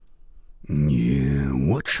Yeah,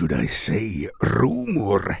 what should I say?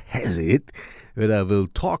 Rumor has it that I will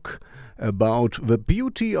talk about the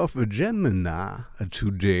beauty of Gemini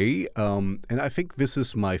today, and I think this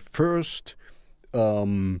is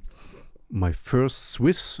um, my first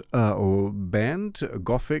Swiss or band,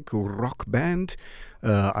 gothic rock band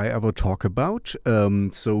I ever talk about.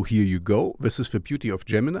 So here you go. This is the beauty of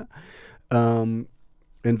Gemini, um,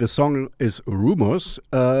 and the song is Rumors.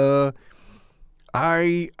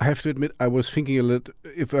 I have to admit, I was thinking a little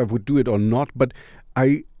if I would do it or not, but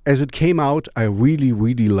as it came out, I really,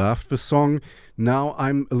 really loved the song. Now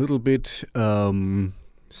I'm a little bit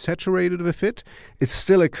saturated with it. It's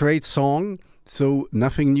still a great song, so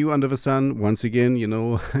nothing new under the sun. Once again, you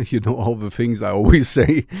know all the things I always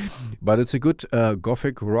say, but it's a good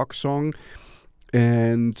gothic rock song,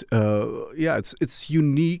 and yeah, it's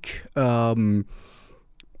unique.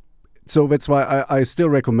 So that's why I still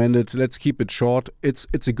recommend it. Let's keep it short.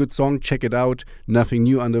 It's a good song. Check it out. Nothing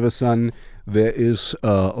new under the sun. There is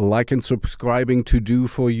like and subscribing to do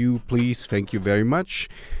for you, please. Thank you very much.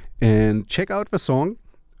 And check out the song.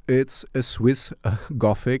 It's a Swiss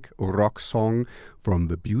gothic rock song from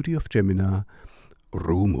the beauty of Gemini,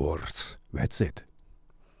 Rumors. That's it.